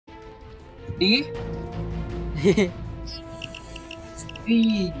Ih.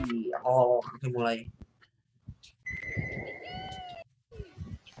 Ih. Oh, udah mulai.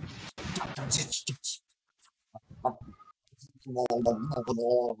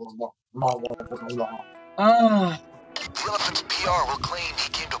 Ah. The elephant's PR will claim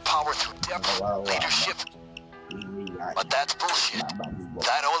he came to power through depth, leadership, but that's bullshit.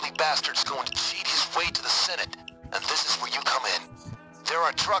 That oily bastard's going to cheat his way to the Senate, and this is where you come in. There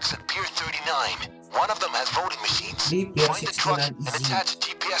are trucks at Pier 39. One of them has voting machines. Find the truck and attach a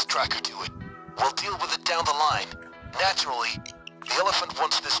GPS tracker to it. We'll deal with it down the line. Naturally, the elephant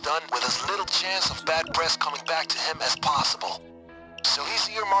wants this done with as little chance of bad press coming back to him as possible. So he's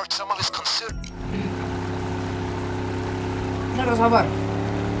earmarked some of his Harus sabar.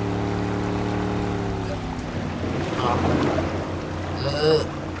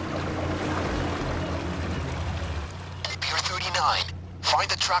 Pier 39. Find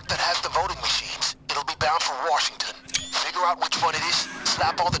the truck that has the voting machines. It'll be bound for Washington. Figure out which one it is,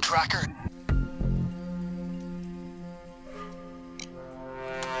 slap on the tracker.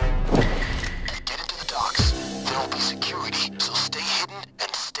 Get into the docks. There'll be security, so stay hidden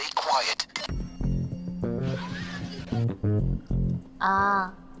and stay quiet.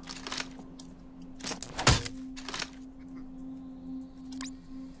 Ah.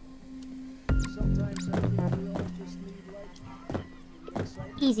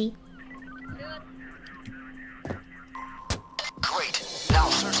 Easy. Great. Now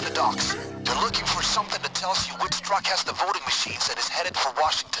search the docks. You're looking for something that tells you which truck has the voting machines and is headed for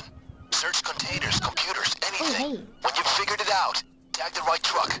Washington. Search containers, computers, anything. Oh, hey. When you've figured it out, tag the right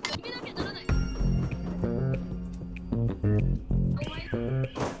truck.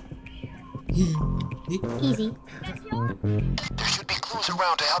 Easy. There should be clues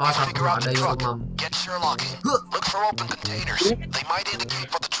around to help you figure out the truck. Get Sherlocking. Look for open containers. They might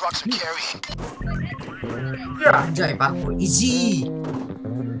indicate what the trucks are carrying. Ya, anjay, parkour easy.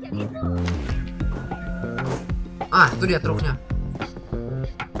 Ah, itu dia truknya.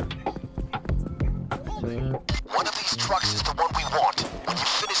 One of these trucks is the one we want. When you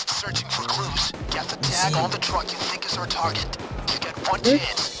finish searching for clues, get the tag on the truck you think is our target. You get one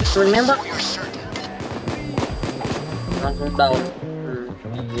chance. Remember? You're certain. Langsung down.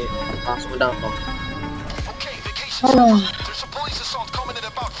 Iya, langsung down dong. Okay, vacation. There's a police assault coming in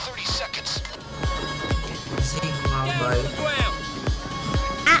about 30 seconds. Easy, bye.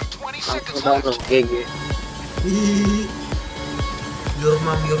 20 Langsung seconds down dong, left. GG. Your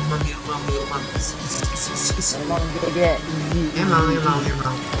mom. Emang GG easy. Emang.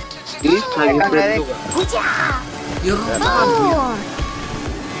 Ih, lagi frame juga. Your mom.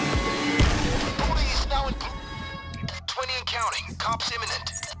 Police now in 20 and counting. Cops imminent.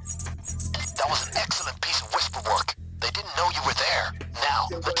 That was an excellent piece of whisper work. They didn't know you were there. Now,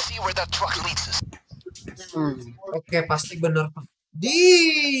 let's see where that truck leads us. Oke, pasti bener.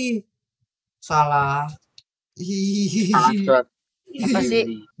 Salah. Salah. Apa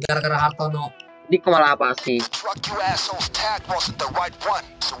sih? Gara-gara Hartono. Di kemana apa sih? The truck you assholes tagged wasn't the right one,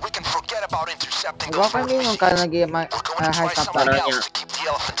 so we can forget about intercepting Gua those kan voting bingung machines. kan lagi We're going to try something Caranya. else to keep the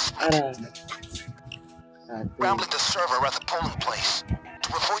elephants rambling the server at the polling place. To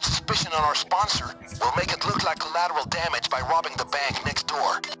avoid suspicion on our sponsor, we'll make it look like collateral damage by robbing the bank next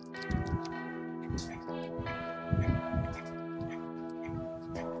door.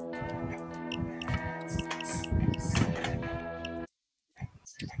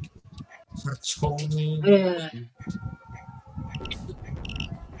 Show me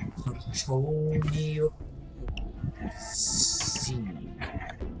your see.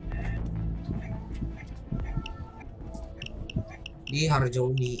 Di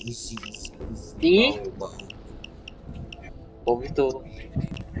Harjoni isi. Di? Oh gitu.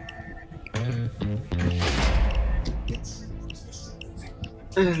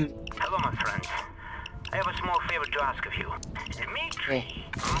 Hello, my friends. I have a small favor to ask of you. Dimitri.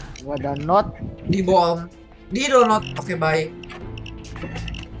 Gua download. Di bom. Di download. Oke, baik.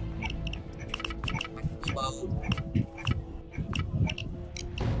 Bau.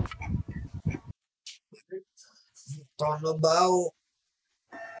 Tono bau.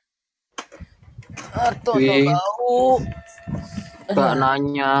 Atau Wih. bau. Nggak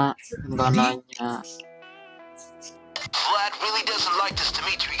nanya. Vlad really doesn't like this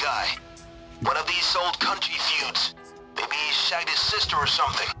Dimitri guy. One of these old country feuds. Maybe he shagged his sister or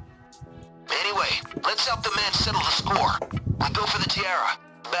something. Anyway, let's help the man settle the score. We go for the tiara.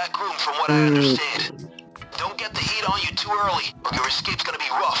 Back room from what I understand. Don't get the heat on you too early, or your escape's gonna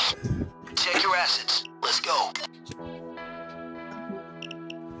be rough. Check your assets. Let's go.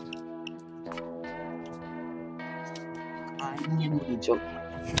 Angin hijau.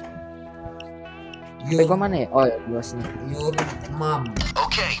 Sampai gua mana ya? Oh ya, gua sini. Your mom.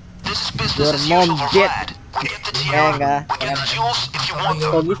 Okay, this is business Your as mom usual for jet. Vlad. We get the Enggak. tiara, we get the jewels if you want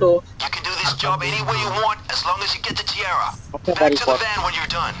Oh them. gitu. You can do this job any way you want as long as you get the tiara. Oke, Back dari to the pot. van when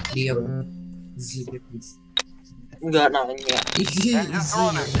you're done. Diam. Easy please. Enggak nanya. Easy.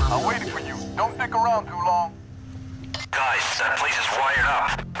 I'm waiting for you. Don't stick around too long. Guys, that place is wired up.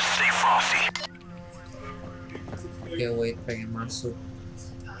 Stay frosty. Oke, wait, pengen masuk.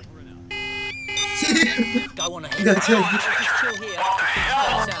 Gak jadi.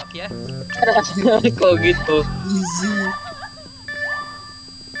 Kok gitu? Easy.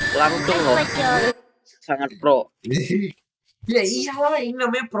 Langsung loh. Sangat pro. Ya iyalah, ini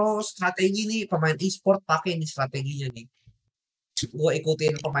namanya pro strategi nih, pemain e-sport pakai ini strateginya nih. Gua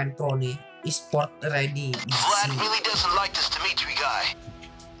ikutin pemain pro nih, e-sport ready. Vlad Easy. really doesn't like this Dimitri guy.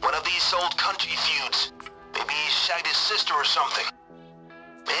 One of these old country feuds. Maybe he shagged his sister or something.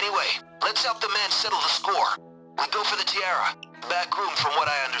 Anyway, let's help the man settle the score. We go for the tiara. Back room from what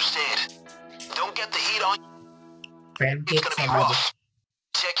I understand. Don't get the heat on. It's Pancake gonna be sama rough.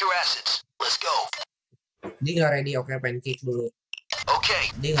 Check your assets. Let's go. dia nggak ready. Oke, pancake dulu. Okay,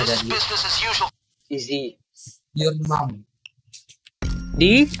 Dia nggak this is jadi. business as usual. Easy. Your mom.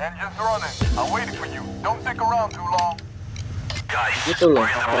 Di Engine's running. I'm waiting for you. Don't stick around too long. Guys, gitu loh. we're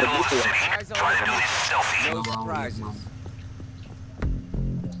in the Kayak middle of gitu the loh. city. Trying to do this selfie. Nggak mau, your mom.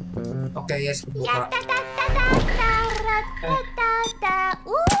 Oke, yes, kebuka.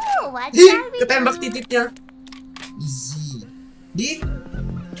 What Ih, shall we ketembak do? titiknya. Easy. Di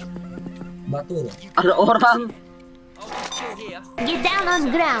batu loh. Ada orang. Get down on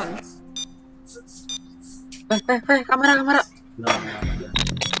ground. Kamera.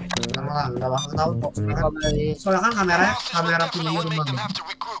 Nggak bakal tahu kok. Soalnya kan kamera punya Definitely your make mom. them have to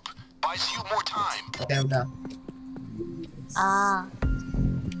regroup. Buys you more time. Oke, udah. Ah,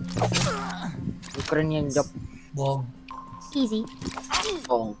 Ukrainian job. Bohong. easy.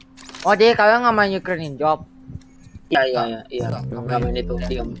 Oh. Oh, dia kalian nggak main Ukrainian job. Iya. Enggak, Nggak main itu,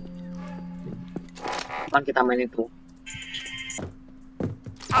 diam. Kan kita main itu.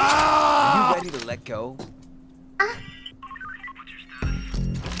 You ready to let go?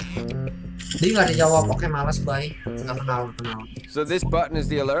 Dia nggak dijawab. Oke, malas, bye. Nggak kenal. So this button is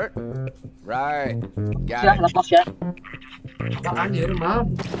the alert? Right. Ya, Got it. lepas ya. Apaan your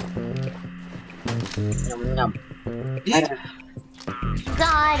mom? Nyam. Ih,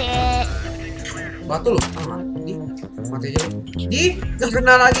 Got it. batu loh. Di mati aja. Di nggak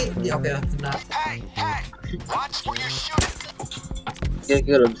kena lagi. Di oke lah, kena. Hey, watch where you're shooting.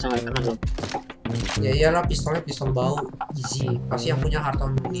 Kira-kira bisa nggak kena loh. Ya iyalah, pistolnya pistol bau. Easy. Pasti yang punya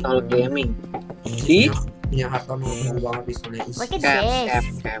Harton ini. Kalau gaming. Di Punya Harton mau banget pistolnya. Easy. Look at cap.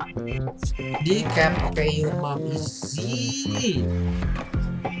 this. Di cap. Oke, your mom easy.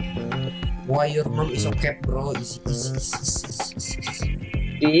 Why your mom is so cap, bro? Easy.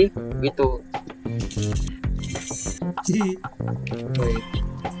 Di gitu. Wait.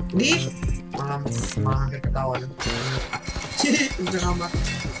 Di malah hampir ketahuan. Udah amat.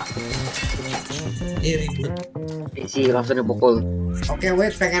 Ini ribut. Isi langsung dipukul. Oke,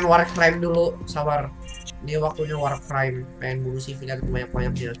 wait, pengen war crime dulu. Sabar. Dia waktunya war crime. Pengen bunuh civilian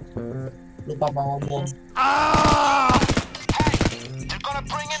banyak-banyaknya. Lupa bawa bom. They're gonna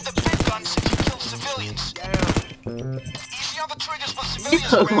bring in the big guns if you kill civilians. Easy on the triggers with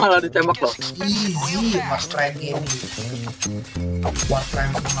civilians around. Malah ditembak loh. Easy war crime ini. War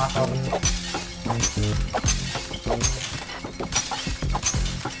crime simulator.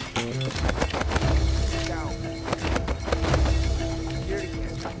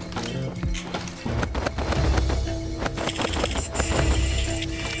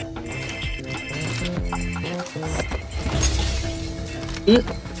 Ih,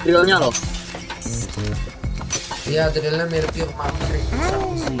 drillnya loh. Iya, drillnya mirip your mom.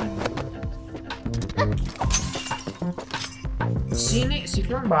 Sini,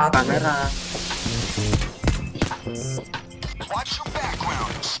 kan batu. Kamera. Watch your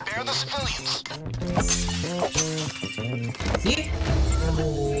background. Spare the civilians. Ih,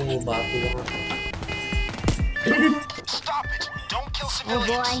 aduh, batu banget. Stop it. Don't kill Oh civilians.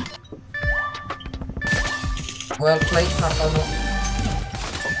 boy. Well played, Hartono.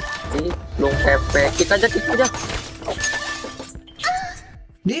 Ih, belum PP. Kik aja.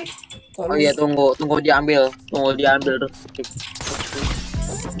 Di, kok Oh iya, tunggu diambil terus. Kik.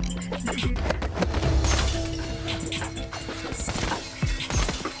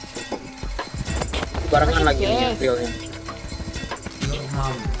 Barengan lagi nih drillnya. your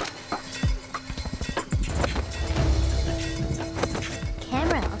mom.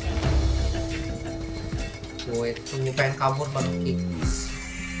 Camera, okay. Wait, tunggu pengen kabur baru kick.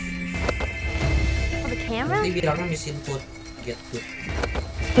 camera? Nanti bilangnya missing food, get food.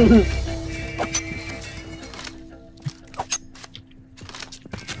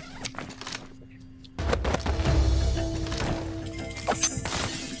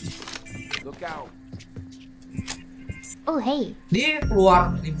 Look out. Oh, hey. Dia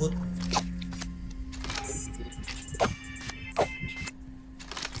keluar ribut.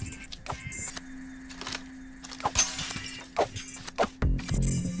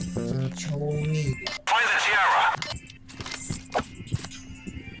 Cumi. Find the Tiara.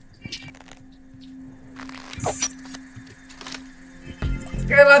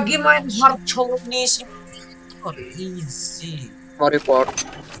 Kayak lagi main hard Cumi sih. Oh, easy. Mau report.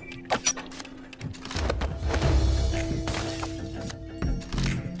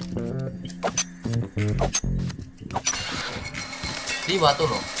 Di batu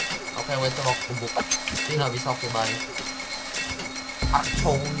loh. Oke, wait mau kubuk. Dia nggak bisa oke bye. Hard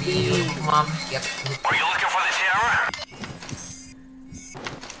Cumi, mom, get food. Are you looking for the Tiara?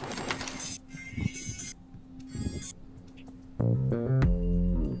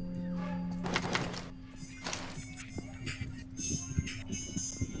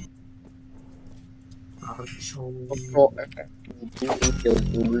 Hard Cumi. Oh, jauh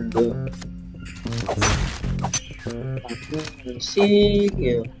dulu. Musik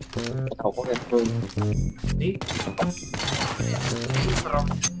ya. Tahu kok handphone. Di. Serem.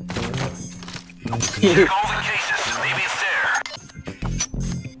 Check all the cases. Maybe it's there.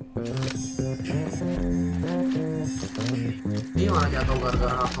 Ini malah jatuh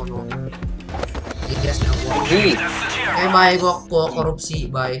gara-gara kono. Yes, gua. Ini, That's the Tiara. Bye, gua korupsi,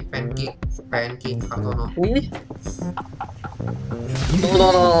 bye, pancake, kartono. ini.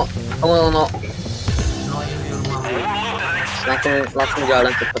 No. No, ini rumah. Langsung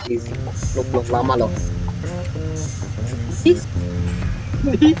jalan cepet easy. Lu belum lama loh.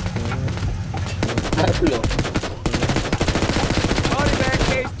 Aku loh. Body bag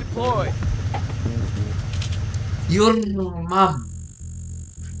case deployed. Your mom.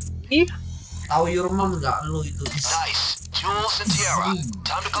 Ih, Tahu your mom nggak lu itu? Nice. Jules and Tiara.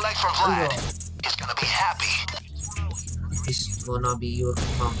 Time to collect from Vlad. He's gonna be happy. Is gonna be your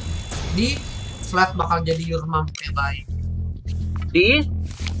mom. Di flat bakal jadi your mom kayak baik. di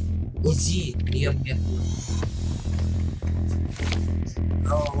Easy, diam ya.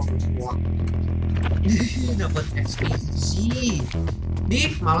 Oh, wah. Dapat XP easy.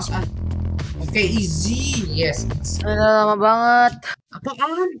 Di malas ah. Oke, easy. Yes. Udah lama banget.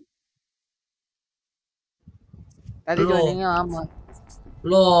 Apaan? Tadi Lo. joiningnya lama.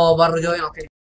 Lo baru join, oke.